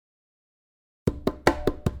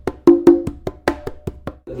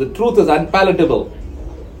The truth is unpalatable,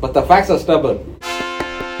 but the facts are stubborn.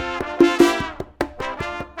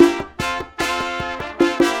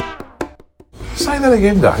 Say that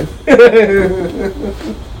again, Dave.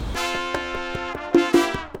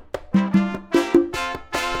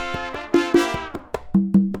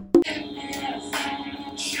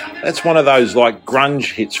 That's one of those like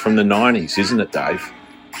grunge hits from the 90s, isn't it, Dave?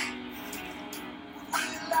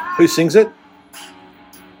 Who sings it?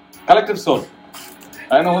 Collective Soul.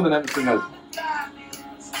 I know who the name singer is.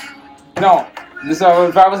 You know,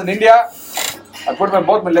 if I was in India, I put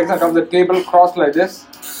both my legs on top of the table, crossed like this,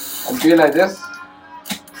 and be like this.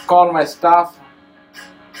 Call my staff.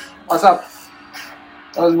 What's up?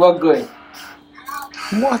 How's work going?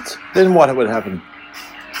 What? Then what would happen?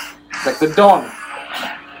 Like the dawn.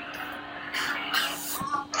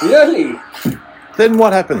 Really? Then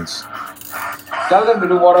what happens? Tell them to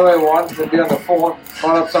do whatever I want. They'll be on the phone,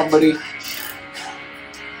 call up somebody.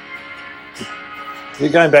 You're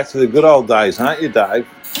going back to the good old days, aren't you, Dave?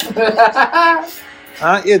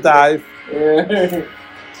 Aren't you, Dave? Yeah.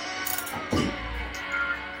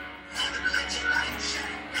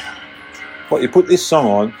 What, you put this song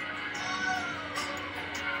on?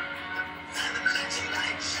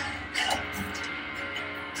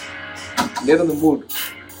 Get in the mood.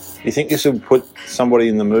 You think this would put somebody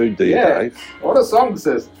in the mood, do you, Dave? What a song this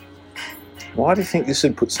is. Why do you think this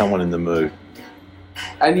would put someone in the mood?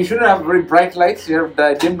 And you shouldn't have very bright lights. You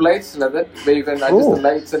have dim lights like that, where you can adjust the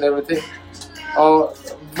lights and everything. Or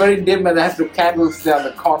very dim, and they have the candles there on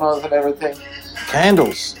the corners and everything.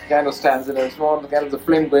 Candles? Candle stands in a small candles, the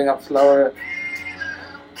flame going up slower.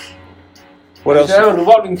 What else? A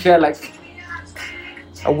revolving chair, like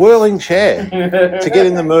a whirling chair to get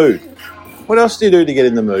in the mood. What else do you do to get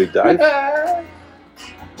in the mood, Dave?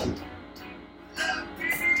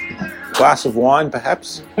 Glass of wine,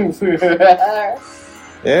 perhaps?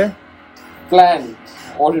 Yeah? Plan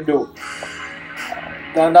what to do.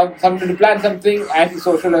 Something to plan something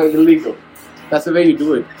antisocial or illegal. That's the way you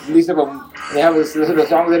do it. At least if you have as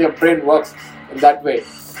long as your brain works in that way.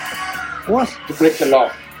 What? To break the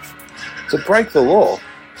law. To break the law?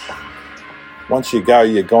 Once you go,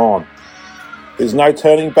 you're gone. There's no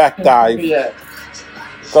turning back, Dave. Yeah.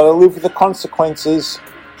 Got to live with the consequences.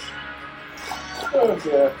 Oh,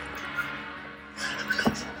 dear.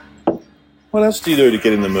 What else do you do to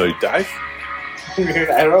get in the mood, Dave? I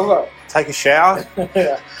don't know. Take a shower?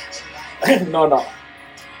 No.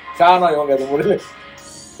 Shower, no, you won't get the mood.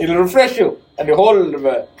 It'll refresh you, and your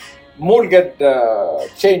whole mood get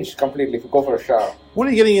changed completely if you go for a shower. What are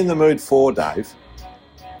you getting in the mood for, Dave?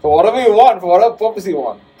 For whatever you want, for whatever purpose you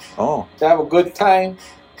want. Oh. To have a good time.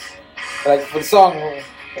 Like for the song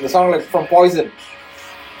like from Poison.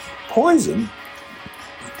 Poison?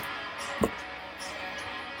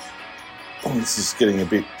 Oh, this is getting a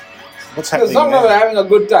bit... What's happening The song now? about having a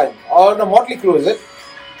good time. Or the Motley Crue, is it?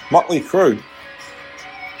 Motley Crue?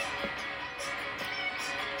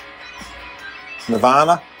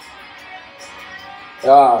 Nirvana?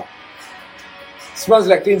 Yeah. Smells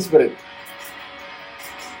like Teen Spirit.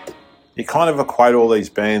 You kind of equate all these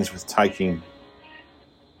bands with taking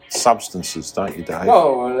substances, don't you, Dave?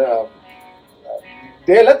 No,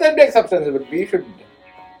 they let them take substances, but we shouldn't.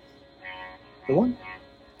 The what?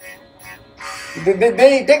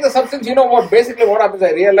 They take the substance. You know what? Basically, what happens?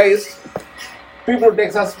 I realize people who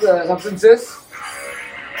take substances,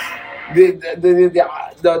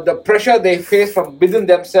 the pressure they face from within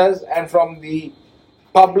themselves and from the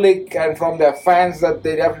public and from their fans that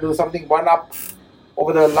they have to do something one up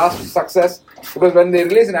over the last success. Because when they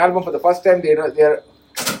release an album for the first time, they're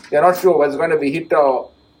not sure whether it's going to be hit or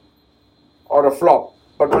a flop.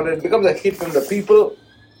 But when it becomes a hit from the people,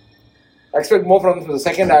 expect more from the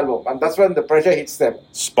second album, and that's when the pressure hits them.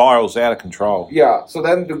 Spirals out of control. Yeah, so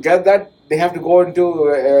then to get that, they have to go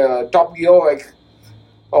into top gear, like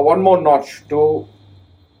one more notch to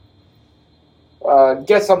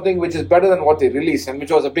get something which is better than what they released and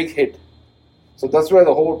which was a big hit. So that's where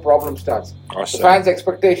the whole problem starts. The fans'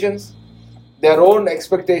 expectations, their own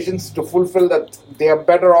expectations to fulfill that they are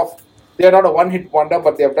better off. They are not a one-hit wonder,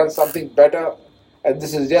 but they have done something better, and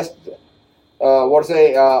this is just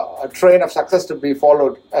a train of success to be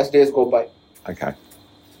followed as days go by. Okay.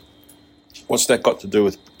 What's that got to do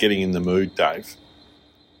with getting in the mood, Dave?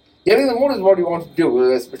 Getting in the mood is what you want to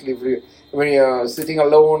do, especially when you're sitting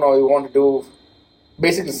alone or you want to do,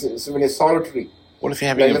 basically when you're solitary. What if you're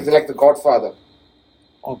having like The Godfather.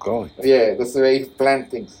 Oh, God. Yeah, that's the way he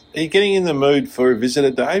planned things. Are you getting in the mood for a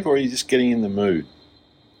visitor, Dave, or are you just getting in the mood?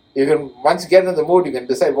 You can, once you get in the mood, you can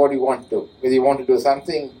decide what you want to do. Whether you want to do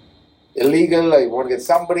something illegal. Like, you want to get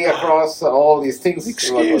somebody across. All these things.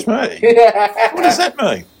 Excuse me. Yeah. What does that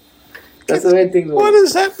mean? That's the way things work. What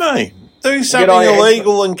does that mean? Do something all your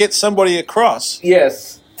illegal and get somebody across.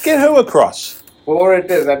 Yes. Get who across? Whatever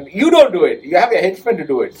it is, and you don't do it. You have your henchman to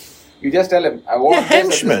do it. You just tell him, "I want Your this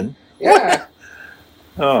and this." henchman? Yeah.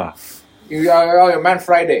 Oh. You are your man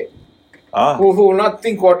Friday, Ah. who will not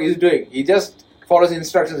think what he's doing. He just follows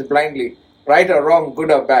instructions blindly, right or wrong,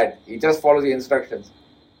 good or bad. He just follows the instructions.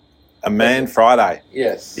 A man Friday.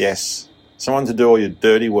 Yes. Yes. Someone to do all your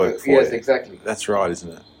dirty work for Yes, you. exactly. That's right, isn't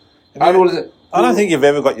it? How old is it? I don't think you've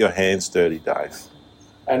ever got your hands dirty, Dave.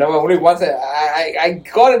 I know only once. I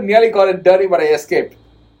nearly got it dirty, but I escaped.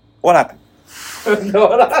 What happened? No.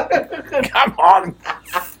 Come on.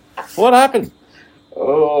 What happened?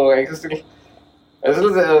 Oh,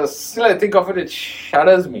 still I think of it, it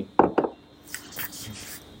shudders me.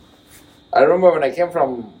 I remember when I came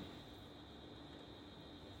from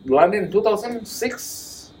London in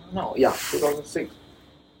 2006. No, yeah, 2006.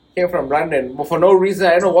 Came from London for no reason.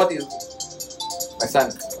 I don't know what is. My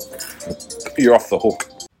son. You're off the hook.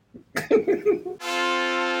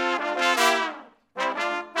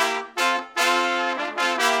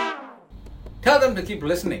 Tell them to keep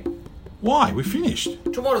listening. Why? We finished.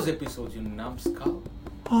 Tomorrow's episode, you numbskull.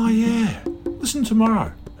 Oh, yeah. Listen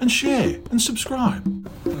tomorrow and share and subscribe.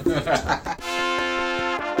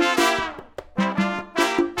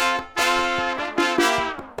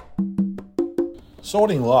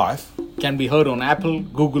 Sorting Life? Can be heard on Apple,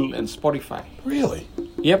 Google, and Spotify. Really?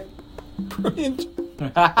 Yep. Brilliant.